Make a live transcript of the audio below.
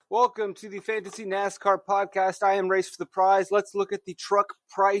Welcome to the Fantasy NASCAR podcast. I am Race for the Prize. Let's look at the truck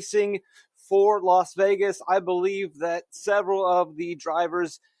pricing for Las Vegas. I believe that several of the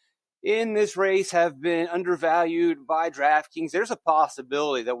drivers in this race have been undervalued by DraftKings. There's a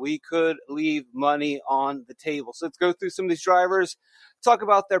possibility that we could leave money on the table. So let's go through some of these drivers, talk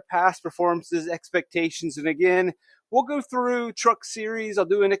about their past performances, expectations, and again, we'll go through Truck Series. I'll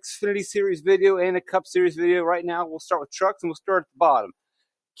do an Xfinity Series video and a Cup Series video. Right now, we'll start with trucks, and we'll start at the bottom.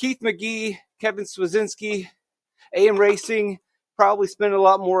 Keith McGee, Kevin Swazinski, AM Racing probably spend a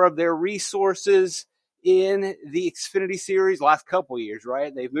lot more of their resources in the Xfinity Series last couple years,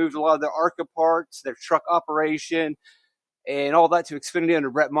 right? They've moved a lot of their ARCA parts, their truck operation, and all that to Xfinity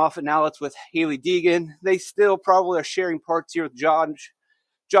under Brett Moffitt. Now it's with Haley Deegan. They still probably are sharing parts here with Josh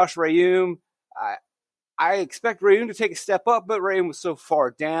Rayum. I expect Rayum to take a step up, but Rayum was so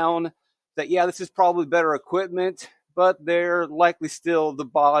far down that, yeah, this is probably better equipment, but they're likely still the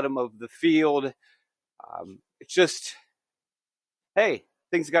bottom of the field. It's just, hey,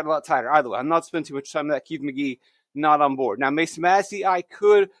 things got a lot tighter. Either way, I'm not spending too much time on that. Keith McGee, not on board. Now, Mason Massey, I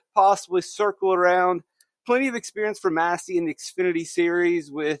could possibly circle around. Plenty of experience for Massey in the Xfinity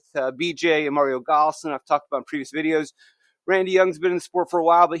Series with BJ and Mario Gosselin. I've talked about in previous videos. Randy Young's been in the sport for a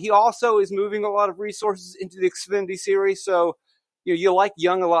while, but he also is moving a lot of resources into the Xfinity Series. So, you like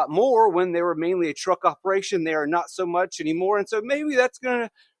Young a lot more when they were mainly a truck operation. They are not so much anymore. And so maybe that's going to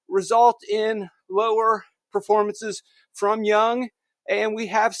result in lower performances from Young. And we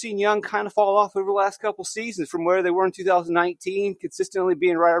have seen Young kind of fall off over the last couple seasons from where they were in 2019, consistently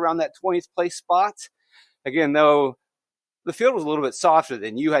being right around that 20th place spot. Again, though, the field was a little bit softer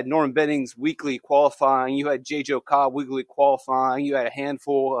than you had Norman Bennings weekly qualifying. You had J. Joe Cobb weekly qualifying. You had a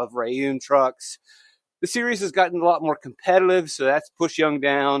handful of Rayun trucks. The series has gotten a lot more competitive, so that's pushed Young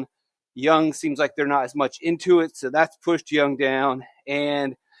down. Young seems like they're not as much into it, so that's pushed Young down.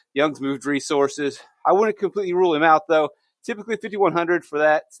 And Young's moved resources. I wouldn't completely rule him out, though. Typically 5,100 for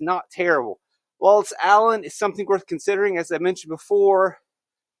that. It's not terrible. Wallace Allen is something worth considering. As I mentioned before,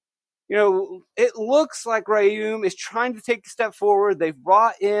 it looks like Rayum is trying to take a step forward. They've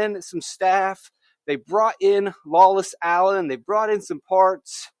brought in some staff. They brought in Wallace Allen. They brought in some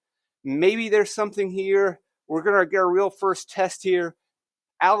parts. Maybe there's something here. We're going to get a real first test here.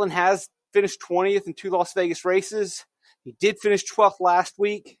 Allen has finished 20th in 2 Las Vegas races. He did finish 12th last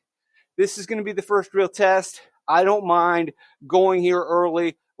week. This is going to be the first real test. I don't mind going here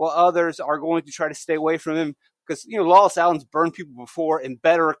early while others are going to try to stay away from him because, Wallace Allen's burned people before in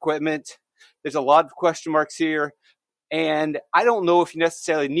better equipment. There's a lot of question marks here. And I don't know if you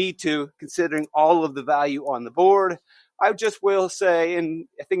necessarily need to, considering all of the value on the board. I just will say, and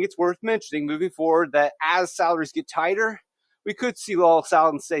I think it's worth mentioning moving forward, that as salaries get tighter, we could see Wallace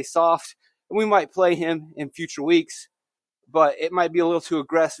Allen stay soft, and we might play him in future weeks. But it might be a little too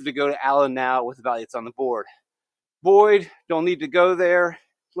aggressive to go to Allen now with the value that's on the board. Boyd, don't need to go there. A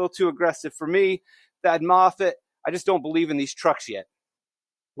little too aggressive for me. Thad Moffitt, I just don't believe in these trucks yet.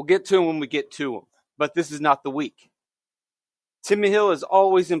 We'll get to them when we get to them, but this is not the week. Timmy Hill is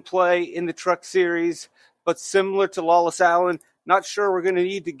always in play in the Truck Series, but similar to Wallace Allen, not sure we're going to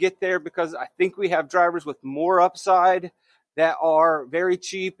need to get there because I think we have drivers with more upside that are very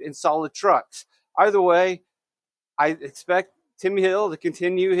cheap and solid trucks. Either way, I expect Timmy Hill to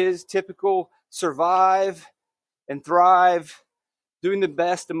continue his typical survive and thrive, doing the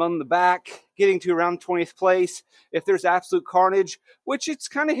best among the back, getting to around 20th place. If there's absolute carnage, which it's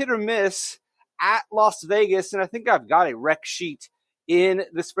kind of hit or miss at Las Vegas, and I think I've got a rec sheet in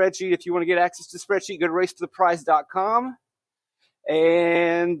the spreadsheet. If you want to get access to the spreadsheet, go to racefortheprize.com.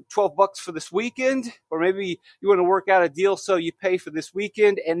 And $12 for this weekend, or maybe you want to work out a deal so you pay for this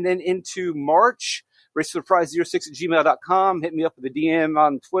weekend and then into March. racefortheprize06@gmail.com. Hit me up with a DM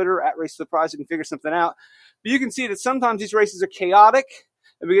on Twitter at racefortheprize. You can figure something out. But you can see that sometimes these races are chaotic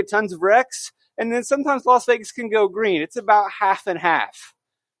and we get tons of wrecks. And then sometimes Las Vegas can go green. It's about half and half.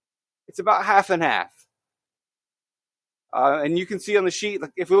 And you can see on the sheet,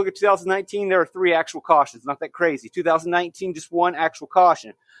 like if we look at 2019, there are 3 actual cautions. Not that crazy. 2019, just 1 actual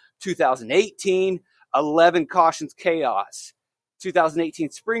caution. 2018, 11 cautions chaos.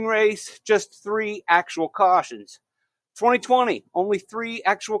 2018 spring race, just 3 actual cautions. 2020, only 3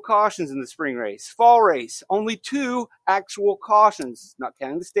 actual cautions in the spring race. Fall race, only 2 actual cautions, not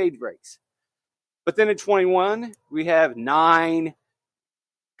counting the stage race. But then in 21, we have 9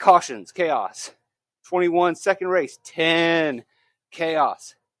 cautions, chaos. 21 second race, 10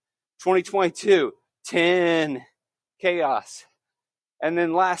 chaos. 2022, 10 chaos. And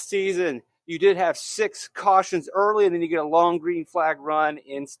then last season, you did have 6 cautions early, and then you get a long green flag run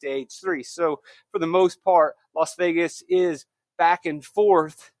in stage 3. So for the most part, Las Vegas is back and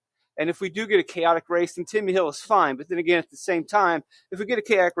forth And if we do get a chaotic race, then Timmy Hill is fine. But then again, at the same time, if we get a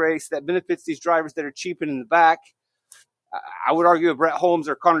chaotic race that benefits these drivers that are cheap and in the back, I would argue that Brett Holmes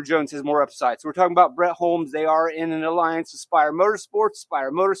or Connor Jones has more upside. So we're talking about Brett Holmes. They are in an alliance with Spire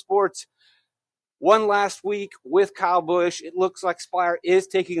Motorsports won last week with Kyle Busch. It looks like Spire is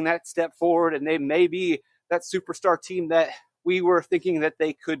taking that step forward, and they may be that superstar team that we were thinking that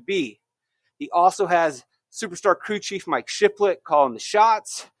they could be. He also has superstar crew chief Mike Shiplett calling the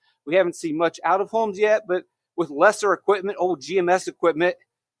shots. We haven't seen much out of Holmes yet, but with lesser equipment, old GMS equipment,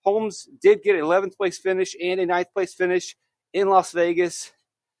 Holmes did get an 11th place finish and a 9th place finish in Las Vegas.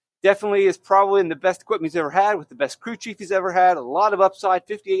 Definitely is probably in the best equipment he's ever had, with the best crew chief he's ever had. A lot of upside,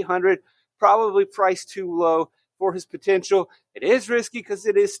 5,800, probably priced too low for his potential. It is risky because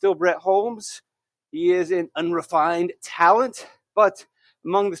it is still Brett Holmes. He is an unrefined talent, but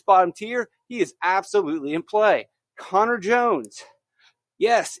among this bottom tier, he is absolutely in play. Connor Jones.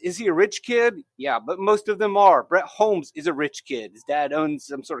 Yes, is he a rich kid? Yeah, but most of them are. Brett Holmes is a rich kid. His dad owns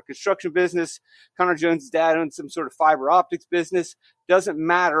some sort of construction business. Connor Jones' dad owns some sort of fiber optics business. Doesn't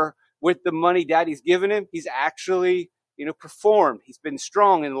matter with the money daddy's given him. He's actually, performed. He's been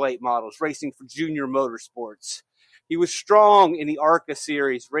strong in the late models, racing for Junior Motorsports. He was strong in the ARCA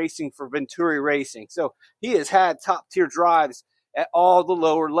series, racing for Venturi Racing. So he has had top-tier drives at all the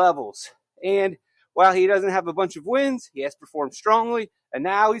lower levels. And while he doesn't have a bunch of wins, he has performed strongly. And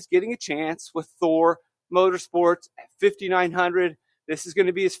now he's getting a chance with Thor Motorsports at 5,900. This is going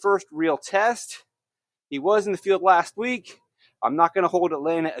to be his first real test. He was in the field last week. I'm not going to hold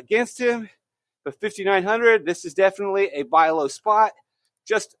Atlanta against him. But 5,900, this is definitely a buy low spot.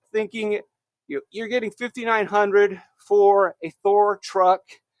 Just thinking, you're getting 5,900 for a Thor truck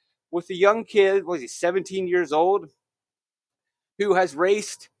with a young kid, 17 years old, who has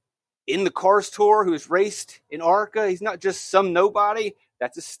raced in the Cars Tour, who's raced in ARCA. He's not just some nobody.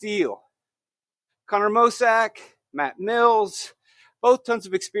 That's a steal. Connor Mosack, Matt Mills, both tons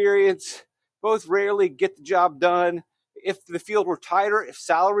of experience, both rarely get the job done. If the field were tighter, if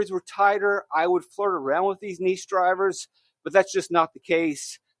salaries were tighter, I would flirt around with these niche drivers, but that's just not the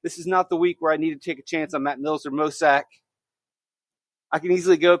case. This is not the week where I need to take a chance on Matt Mills or Mosack. I can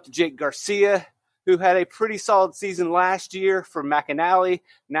easily go up to Jake Garcia, who had a pretty solid season last year for McAnally.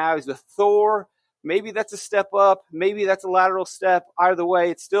 Now he's with Thor. Maybe that's a step up. Maybe that's a lateral step. Either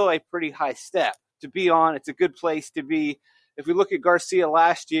way, it's still a pretty high step to be on. It's a good place to be. If we look at Garcia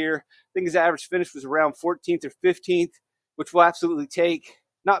last year, I think his average finish was around 14th or 15th, which we'll absolutely take.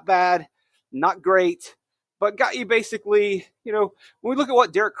 Not bad, not great, but got you basically, when we look at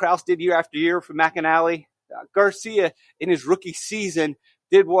what Derek Kraus did year after year for McAnally, Garcia in his rookie season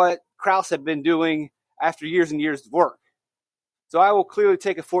did what Kraus had been doing after years and years of work. So I will clearly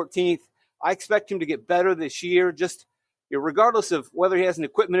take a 14th. I expect him to get better this year, just regardless of whether he has an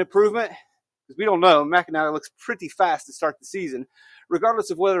equipment improvement, because we don't know. McAnally looks pretty fast to start the season.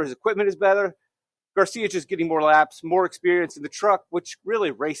 Regardless of whether his equipment is better, Garcia just getting more laps, more experience in the truck, which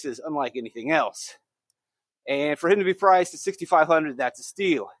really races unlike anything else. And for him to be priced at 6,500, that's a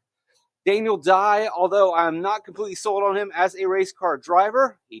steal. Daniel Dye, although I'm not completely sold on him as a race car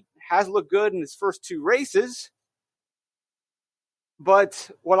driver, he has looked good in his first two races.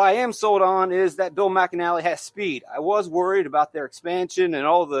 But what I am sold on is that Bill McAnally has speed. I was worried about their expansion and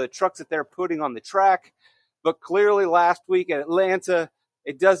all the trucks that they're putting on the track, but clearly last week at Atlanta,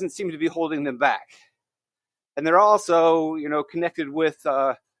 it doesn't seem to be holding them back. And they're also, connected with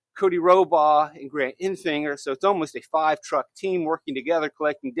Cody Robaugh and Grant Infinger, so it's almost a 5-truck team working together,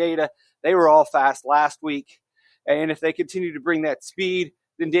 collecting data. They were all fast last week. And if they continue to bring that speed,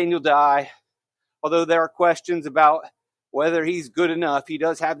 then Daniel Dye, although there are questions about whether he's good enough, he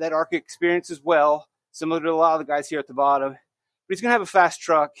does have that ARCA experience as well, similar to a lot of the guys here at the bottom. But he's going to have a fast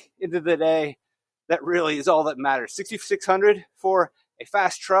truck. End of the day, that really is all that matters. 6,600 for a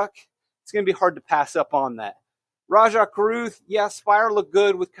fast truck. It's going to be hard to pass up on that. Rajah Caruth, Spire looked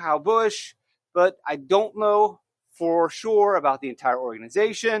good with Kyle Busch, but I don't know for sure about the entire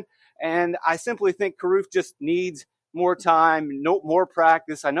organization. And I simply think Caruth just needs more time, more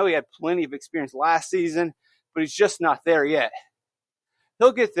practice. I know he had plenty of experience last season, but he's just not there yet.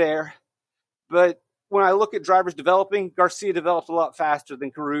 He'll get there, but when I look at drivers developing, Garcia developed a lot faster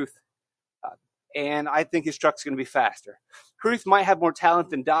than Caruth, and I think his truck's going to be faster. Caruth might have more talent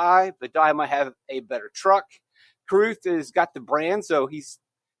than Dye, but Dye might have a better truck. Caruth has got the brand, so he's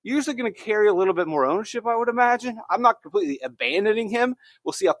usually going to carry a little bit more ownership, I would imagine. I'm not completely abandoning him.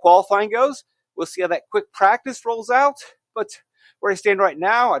 We'll see how qualifying goes. We'll see how that quick practice rolls out. But where I stand right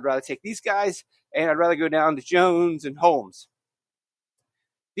now, I'd rather take these guys, and I'd rather go down to Jones and Holmes.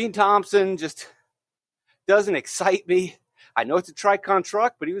 Dean Thompson just doesn't excite me. I know it's a Tricon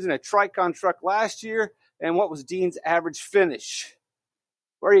truck, but he was in a Tricon truck last year. And what was Dean's average finish?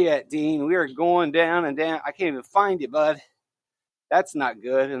 Where are you at, Dean? We are going down and down. I can't even find you, bud. That's not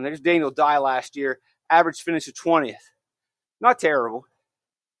good. And there's Daniel Dye last year. Average finish of 20th. Not terrible,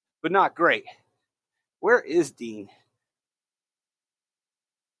 but not great. Where is Dean?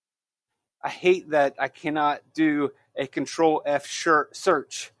 I hate that I cannot do a Control F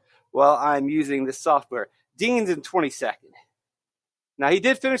search while I'm using this software. Dean's in 22nd. Now, he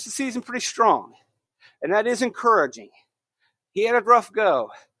did finish the season pretty strong, and that is encouraging. He had a rough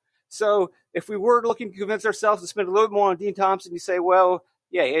go. So if we were looking to convince ourselves to spend a little bit more on Dean Thompson, you say, well,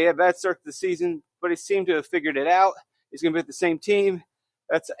 yeah, he had a bad start to the season, but he seemed to have figured it out. He's going to be with the same team.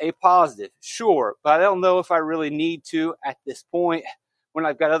 That's a positive, sure, but I don't know if I really need to at this point when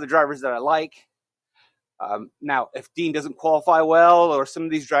I've got other drivers that I like. Now, if Dean doesn't qualify well, or some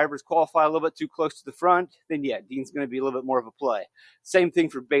of these drivers qualify a little bit too close to the front, then yeah, Dean's going to be a little bit more of a play. Same thing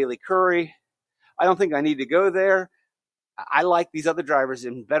for Bailey Curry. I don't think I need to go there. I like these other drivers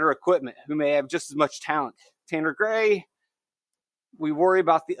in better equipment who may have just as much talent. Tanner Gray, we worry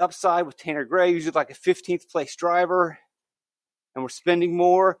about the upside with Tanner Gray, usually like a 15th place driver, and we're spending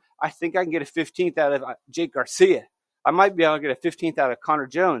more. I think I can get a 15th out of Jake Garcia. I might be able to get a 15th out of Connor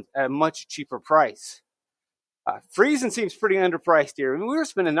Jones at a much cheaper price. Friesen seems pretty underpriced here. I mean, we were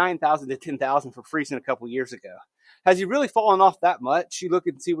spending $9,000 to $10,000 for Friesen a couple years ago. Has he really fallen off that much? You look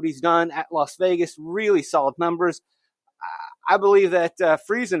and see what he's done at Las Vegas. Really solid numbers. I believe that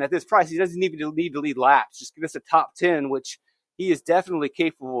Friesen at this price, he doesn't even need to lead laps. Just get us a top 10, which he is definitely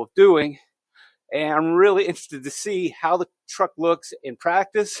capable of doing. And I'm really interested to see how the truck looks in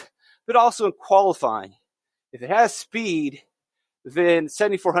practice, but also in qualifying. If it has speed, then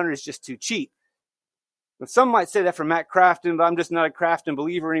 7,400 is just too cheap. And some might say that for Matt Crafton, but I'm just not a Crafton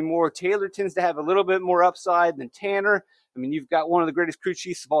believer anymore. Taylor tends to have a little bit more upside than Tanner. I mean, you've got one of the greatest crew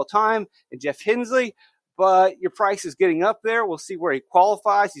chiefs of all time in Jeff Hensley, but your price is getting up there. We'll see where he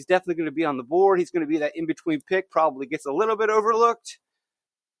qualifies. He's definitely going to be on the board. He's going to be that in-between pick, probably gets a little bit overlooked.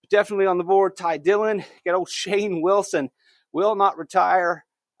 Definitely on the board, Ty Dillon. Got old Shane Wilson, will not retire.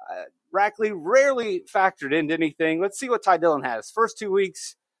 Rackley rarely factored into anything. Let's see what Ty Dillon has. First 2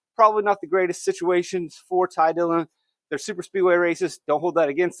 weeks, probably not the greatest situations for Ty Dillon. They're super speedway races. Don't hold that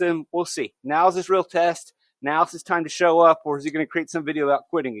against him. We'll see. Now's his real test. Now's his time to show up, or is he going to create some video about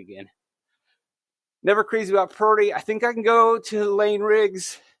quitting again? Never crazy about Purdy. I think I can go to Lane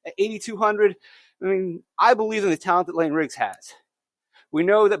Riggs at 8,200. I mean, I believe in the talent that Lane Riggs has. We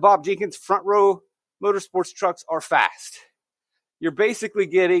know that Bob Jenkins' front row motorsports trucks are fast. You're basically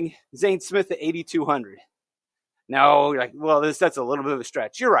getting Zane Smith at 8,200. No, that's a little bit of a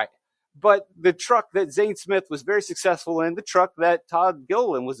stretch. You're right. But the truck that Zane Smith was very successful in, the truck that Todd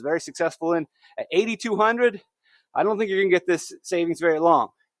Gilliland was very successful in at 8,200, I don't think you're going to get this savings very long.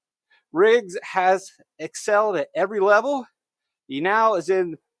 Riggs has excelled at every level. He now is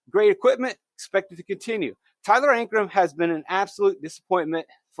in great equipment, expected to continue. Tyler Ankrum has been an absolute disappointment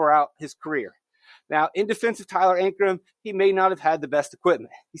throughout his career. Now, in defense of Tyler Ankrum, he may not have had the best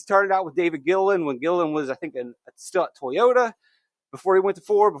equipment. He started out with David Gilliland when Gilliland was, I think, still at Toyota, before he went to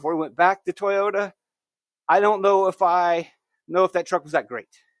Ford, before he went back to Toyota. I don't know if that truck was that great.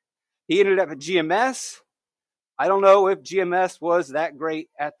 He ended up at GMS. I don't know if GMS was that great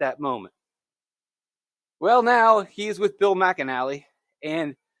at that moment. Well, now he is with Bill McAnally,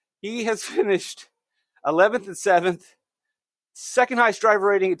 and he has finished 11th and 7th, second highest driver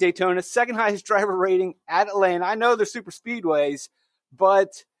rating at Daytona, second highest driver rating at Atlanta. I know they're super speedways,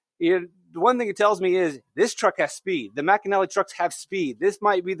 but the one thing it tells me is this truck has speed. The McAnally trucks have speed. This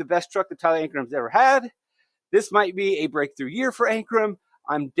might be the best truck that Tyler Ankrum's ever had. This might be a breakthrough year for Ankrum.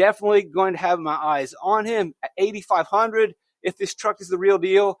 I'm definitely going to have my eyes on him at 8,500. If this truck is the real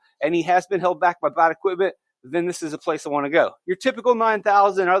deal and he has been held back by bad equipment, then this is a place I want to go. Your typical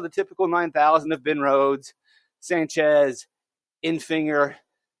 9,000 are the typical 9,000 of Ben Rhodes, Sanchez, Infinger.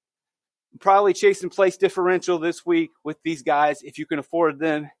 Probably chasing place differential this week with these guys if you can afford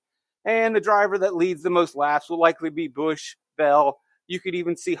them. And the driver that leads the most laps will likely be Busch, Bell. You could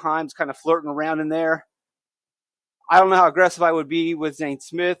even see Himes kind of flirting around in there. I don't know how aggressive I would be with Zane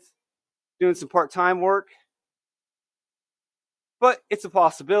Smith doing some part-time work, but it's a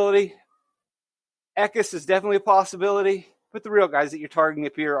possibility. Eckes is definitely a possibility, but the real guys that you're targeting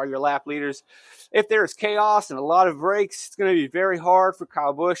up here are your lap leaders. If there's chaos and a lot of breaks, it's going to be very hard for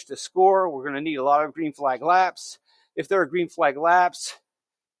Kyle Busch to score. We're going to need a lot of green flag laps. If there are green flag laps,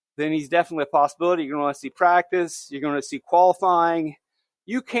 then he's definitely a possibility. You're going to want to see practice. You're going to see qualifying.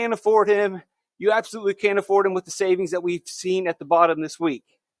 You can't afford him. You absolutely can't afford him with the savings that we've seen at the bottom this week.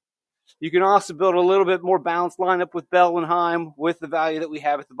 You can also build a little bit more balanced lineup with Bell and Heim with the value that we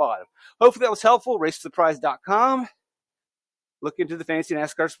have at the bottom. Hopefully that was helpful. RaceToThePrize.com. Look into the Fantasy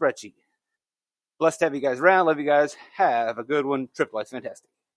NASCAR spreadsheet. Blessed to have you guys around. Love you guys. Have a good one. Triple X Fantastic.